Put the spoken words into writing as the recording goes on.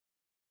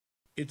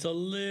It's a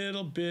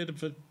little bit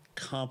of a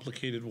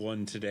complicated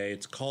one today.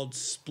 It's called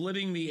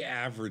splitting the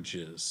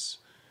averages.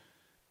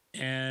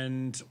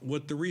 And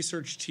what the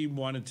research team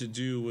wanted to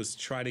do was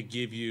try to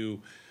give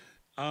you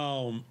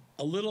a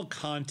little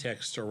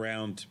context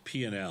around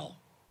P&L.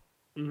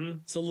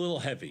 It's a little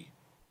heavy,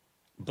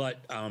 but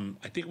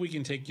I think we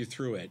can take you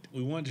through it.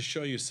 We wanted to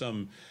show you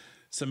some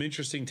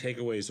interesting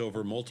takeaways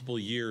over multiple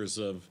years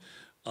of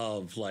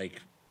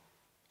like,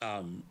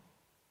 when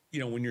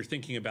you're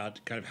thinking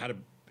about kind of how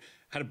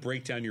to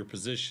break down your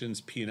positions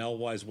P&L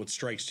wise, what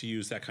strikes to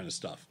use, that kind of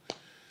stuff.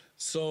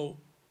 So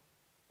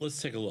let's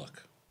take a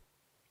look.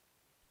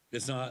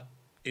 It's not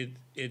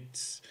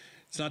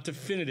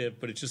definitive,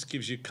 but it just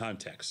gives you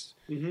context.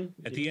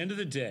 At the end of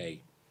the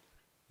day,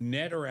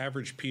 net or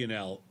average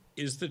P&L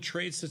is the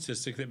trade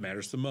statistic that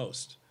matters the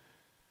most.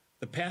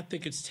 The path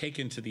that gets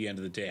taken to the end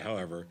of the day,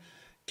 however,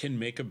 can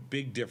make a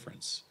big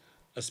difference,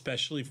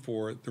 especially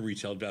for the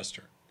retail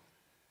investor.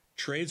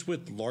 Trades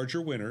with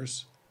larger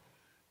winners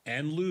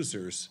and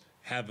losers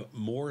have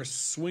more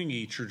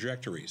swingy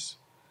trajectories.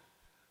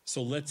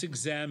 So let's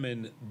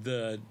examine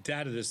the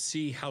data to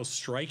see how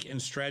strike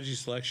and strategy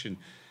selection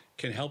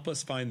can help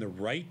us find the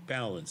right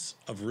balance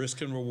of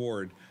risk and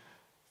reward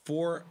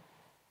for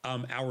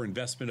our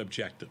investment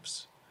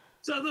objectives.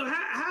 So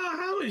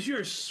how is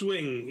your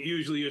swing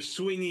usually, your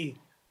swingy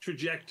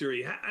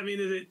trajectory? I mean,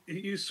 is it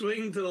you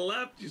swing to the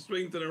left, you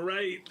swing to the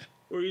right,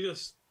 or you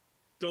just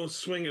don't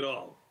swing at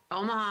all?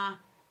 Omaha.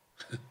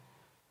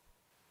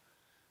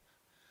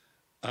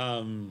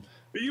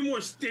 Are you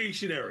more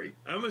stationary?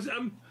 I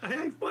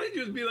find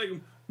you to be like a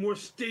more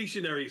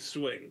stationary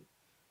swing.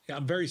 Yeah,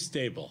 I'm very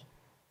stable.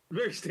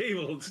 Very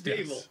stable.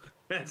 Yes.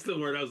 That's the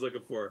word I was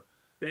looking for.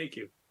 Thank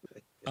you.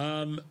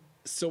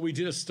 So we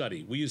did a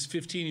study. We used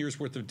 15 years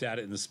worth of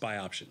data in the SPY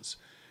options,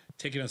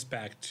 taking us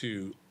back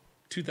to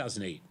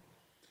 2008.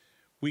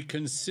 We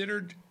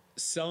considered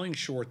selling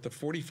short the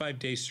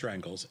 45-day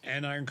strangles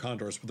and iron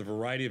condors with a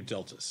variety of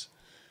deltas.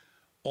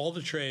 All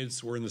the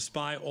trades were in the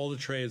SPY. All the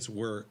trades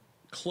were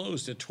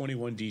closed at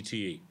 21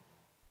 DTE.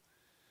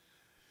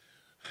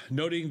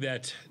 Noting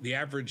that the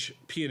average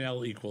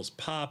P&L equals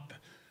pop,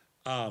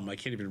 I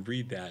can't even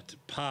read that,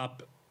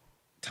 pop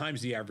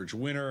times the average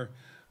winner.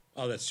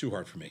 Oh, that's too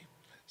hard for me.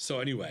 So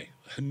anyway,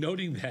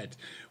 noting that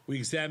we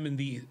examined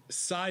the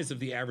size of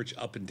the average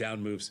up and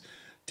down moves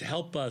to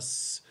help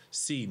us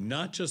see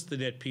not just the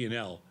net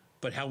P&L,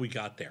 but how we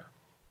got there.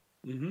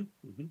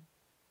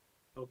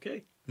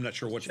 Okay. I'm not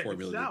sure what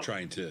formula they're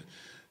trying to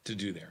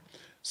do there.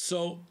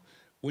 So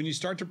when you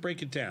start to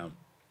break it down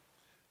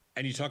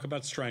and you talk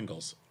about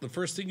strangles, the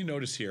first thing you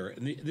notice here,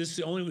 and this is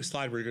the only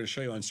slide we're going to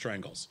show you on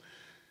strangles,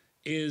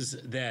 is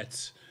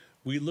that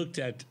we looked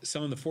at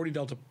some of the 40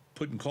 delta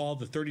put and call,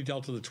 the 30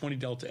 delta, the 20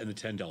 delta, and the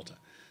 10 delta.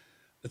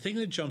 The thing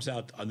that jumps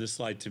out on this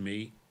slide to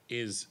me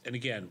is, and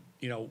again,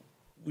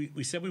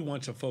 we said we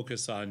want to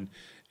focus on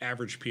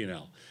average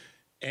P&L.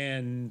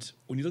 And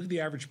when you look at the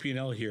average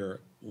P&L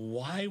here,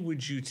 why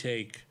would you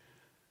take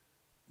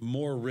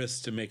more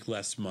risk to make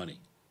less money?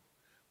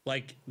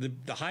 Like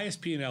the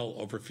highest P&L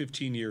over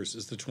 15 years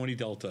is the 20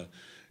 delta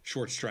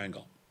short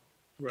strangle.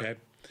 Right. Okay.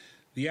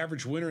 The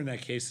average winner in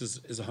that case is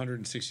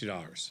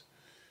 $160.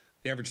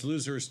 The average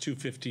loser is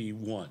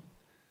 $251.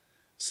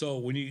 So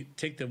when you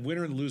take the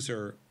winner and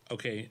loser,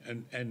 okay,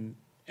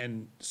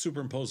 and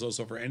superimpose those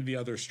over any of the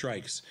other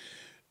strikes,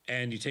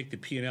 and you take the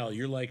P&L,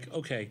 you're like,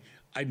 okay,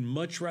 I'd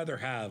much rather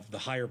have the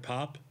higher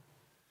pop,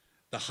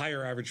 the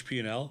higher average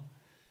P&L,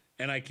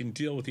 and I can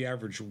deal with the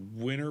average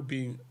winner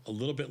being a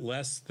little bit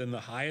less than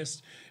the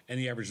highest and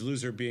the average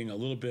loser being a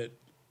little bit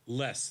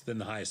less than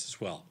the highest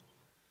as well.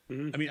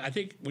 I mean, I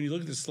think when you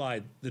look at this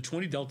slide, the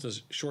 20 delta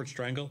short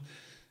strangle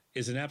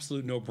is an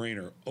absolute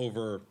no-brainer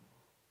over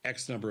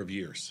X number of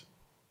years,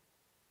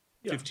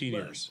 15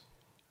 years.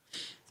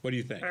 What do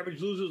you think?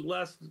 Average losers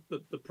less,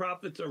 the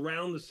profits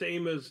around the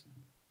same as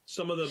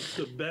some of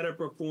the better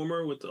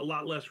performer with a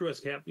lot less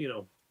risk,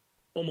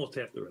 almost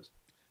half the risk.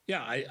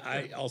 Yeah,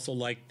 I also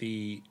like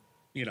the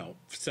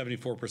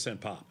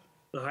 74% pop.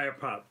 The higher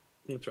pop.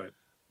 That's right.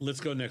 Let's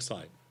go next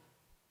slide.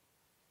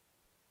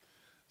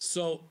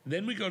 So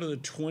then we go to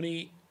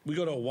we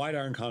go to a wide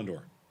iron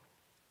condor.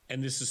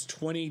 And this is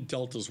 20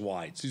 deltas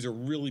wide. So these are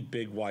really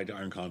big wide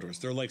iron condors.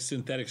 They're like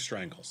synthetic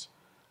strangles.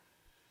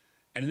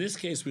 And in this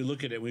case, we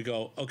look at it and we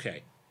go,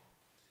 okay,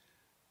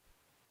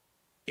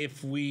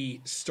 if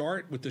we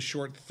start with the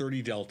short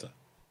 30 delta,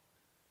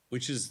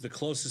 which is the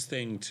closest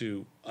thing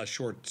to a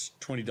short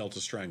 20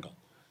 delta strangle,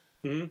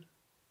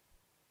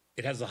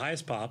 it has the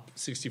highest pop,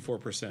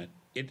 64%.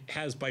 It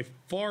has by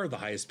far the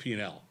highest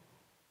P&L.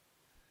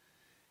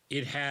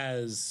 It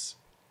has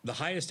the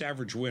highest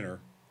average winner.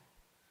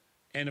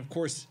 And of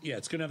course, yeah,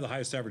 it's going to have the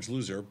highest average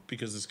loser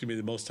because it's going to be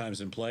the most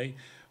times in play,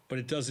 but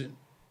it doesn't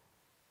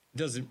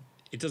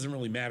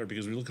really matter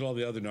because when we look at all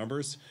the other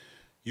numbers,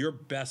 you're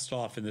best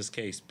off in this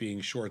case being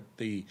short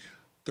the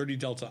 30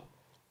 delta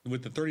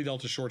with the 30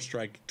 delta short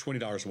strike,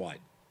 $20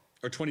 wide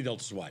or 20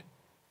 deltas wide.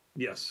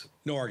 Yes.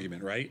 No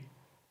argument, right?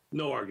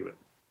 No argument.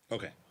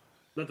 Okay.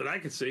 Not that I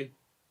could see.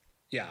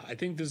 Yeah, I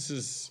think this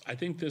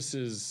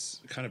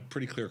is kind of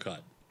pretty clear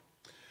cut.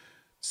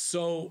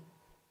 So,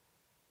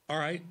 all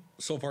right,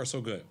 so far so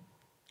good.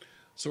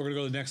 So we're gonna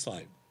go to the next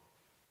slide.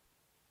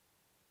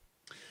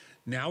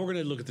 Now we're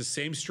gonna look at the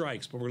same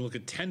strikes, but we're gonna look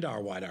at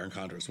 $10 wide iron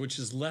condors, which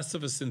is less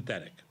of a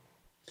synthetic.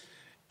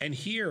 And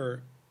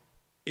here,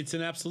 it's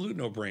an absolute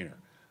no-brainer.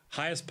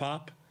 Highest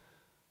pop,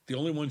 the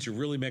only ones you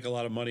really make a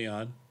lot of money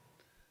on.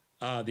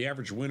 The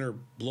average winner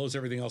blows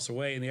everything else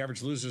away, and the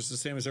average loser is the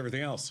same as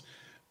everything else.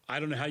 I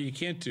don't know how you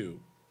can't do.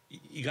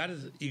 You got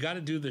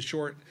to do the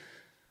short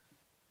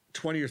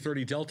 20 or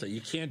 30 delta.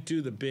 You can't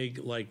do the big,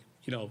 like,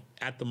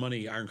 at the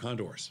money iron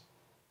condors.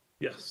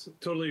 Yes,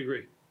 totally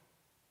agree.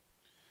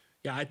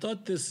 Yeah, I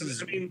thought this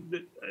is. I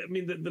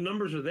mean, the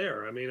numbers are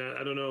there. I mean,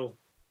 I don't know.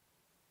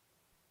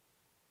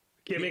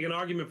 Can't make an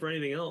argument for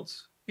anything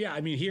else. Yeah,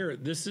 I mean, here,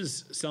 this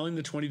is selling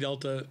the 20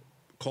 delta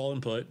call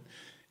and put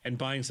and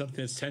buying something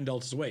that's 10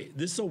 deltas away.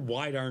 This is a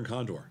wide iron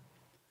condor.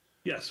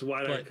 Yes,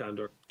 wide iron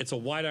condor. It's a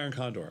wide iron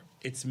condor.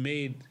 It's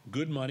made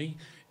good money.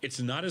 It's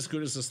not as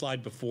good as the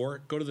slide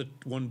before. Go to the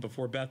one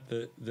before, Beth,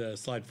 the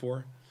slide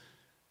 4.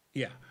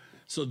 Yeah.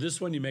 So this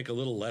one you make a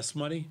little less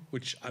money,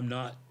 which I'm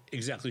not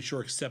exactly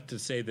sure, except to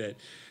say that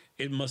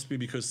it must be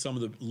because some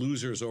of the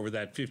losers over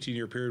that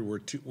 15-year period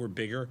were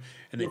bigger,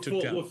 and they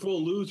took down. We're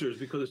full losers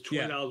because it's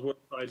 $20 worth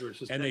of slides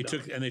versus $10.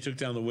 And they took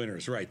down the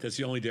winners. Right. That's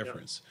the only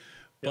difference. Yeah.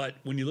 But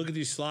when you look at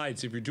these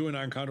slides, if you're doing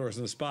iron condors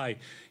in the SPY,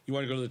 you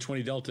want to go to the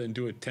 20 delta and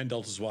do it 10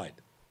 deltas wide.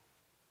 I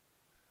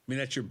mean,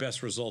 that's your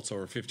best results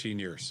over 15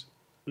 years.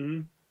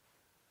 Mm-hmm.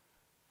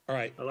 All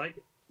right. I like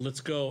it.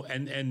 Let's go.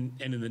 And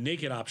in the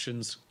naked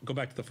options, go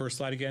back to the first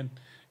slide again.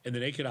 In the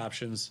naked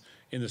options,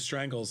 in the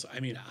strangles, I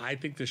mean, I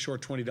think the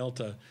short 20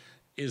 delta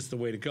is the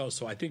way to go.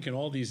 So I think in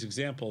all these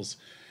examples,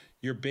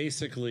 you're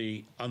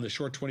basically on the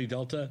short 20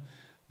 delta.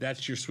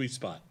 That's your sweet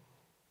spot.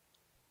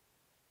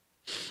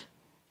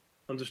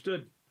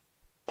 Understood.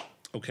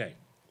 Okay,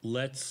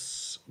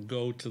 let's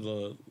go to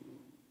the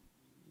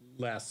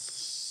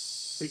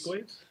last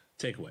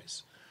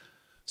takeaways.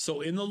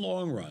 So in the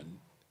long run,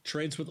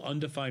 trades with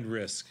undefined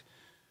risk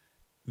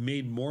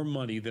made more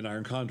money than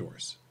iron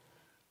condors,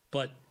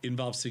 but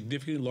involved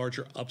significantly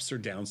larger ups or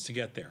downs to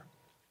get there.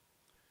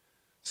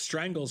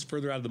 Strangles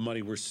further out of the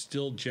money were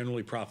still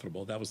generally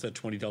profitable. That was that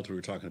 20 delta we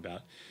were talking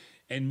about,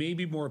 and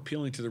maybe more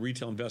appealing to the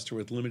retail investor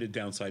with limited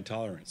downside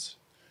tolerance.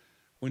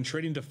 When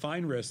trading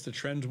defined risk, the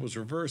trend was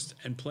reversed,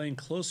 and playing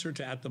closer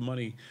to at the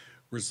money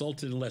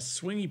resulted in less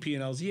swingy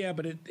P&Ls. Yeah,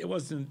 but it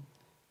wasn't,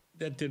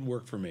 that didn't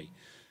work for me.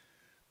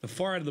 The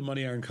far out of the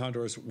money iron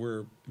condors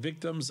were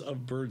victims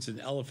of birds and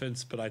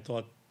elephants, but I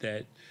thought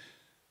that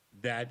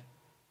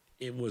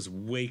it was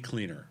way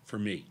cleaner for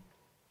me.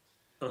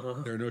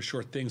 There are no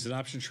short things in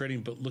option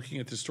trading, but looking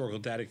at the historical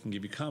data can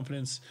give you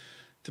confidence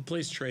to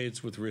place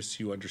trades with risks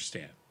you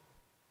understand.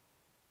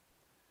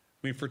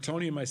 I mean, for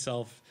Tony and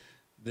myself,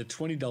 the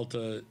 20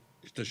 delta,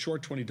 the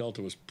short 20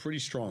 delta was pretty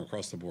strong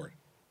across the board.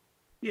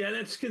 Yeah,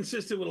 that's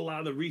consistent with a lot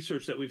of the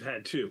research that we've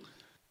had too.